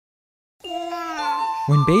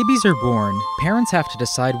When babies are born, parents have to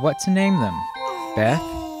decide what to name them. Beth?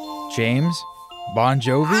 James? Bon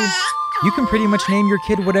Jovi? You can pretty much name your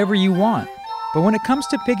kid whatever you want. But when it comes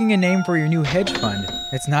to picking a name for your new hedge fund,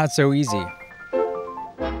 it's not so easy.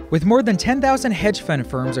 With more than 10,000 hedge fund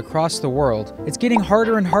firms across the world, it's getting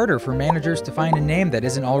harder and harder for managers to find a name that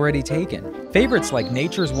isn't already taken. Favorites like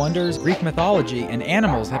Nature's Wonders, Greek mythology, and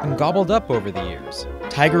animals have been gobbled up over the years.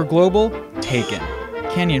 Tiger Global? Taken.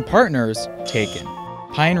 Canyon Partners? Taken.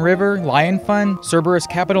 Pine River, Lion Fund, Cerberus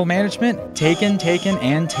Capital Management? Taken,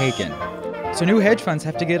 and taken. So new hedge funds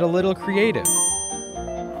have to get a little creative.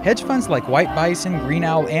 Hedge funds like White Bison, Green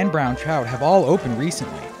Owl, and Brown Trout have all opened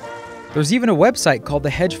recently. There's even a website called the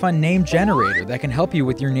Hedge Fund Name Generator that can help you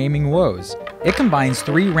with your naming woes. It combines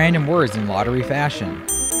 3 random words in lottery fashion.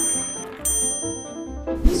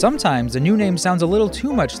 Sometimes a new name sounds a little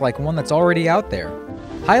too much like one that's already out there.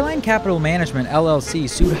 Highline Capital Management LLC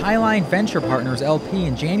sued Highline Venture Partners LP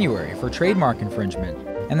in January for trademark infringement.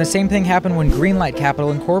 And the same thing happened when Greenlight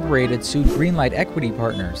Capital Incorporated sued Greenlight Equity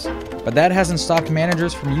Partners. But that hasn't stopped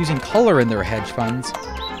managers from using color in their hedge funds.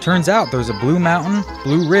 Turns out there's a Blue Mountain,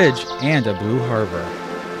 Blue Ridge, and a Blue Harbor.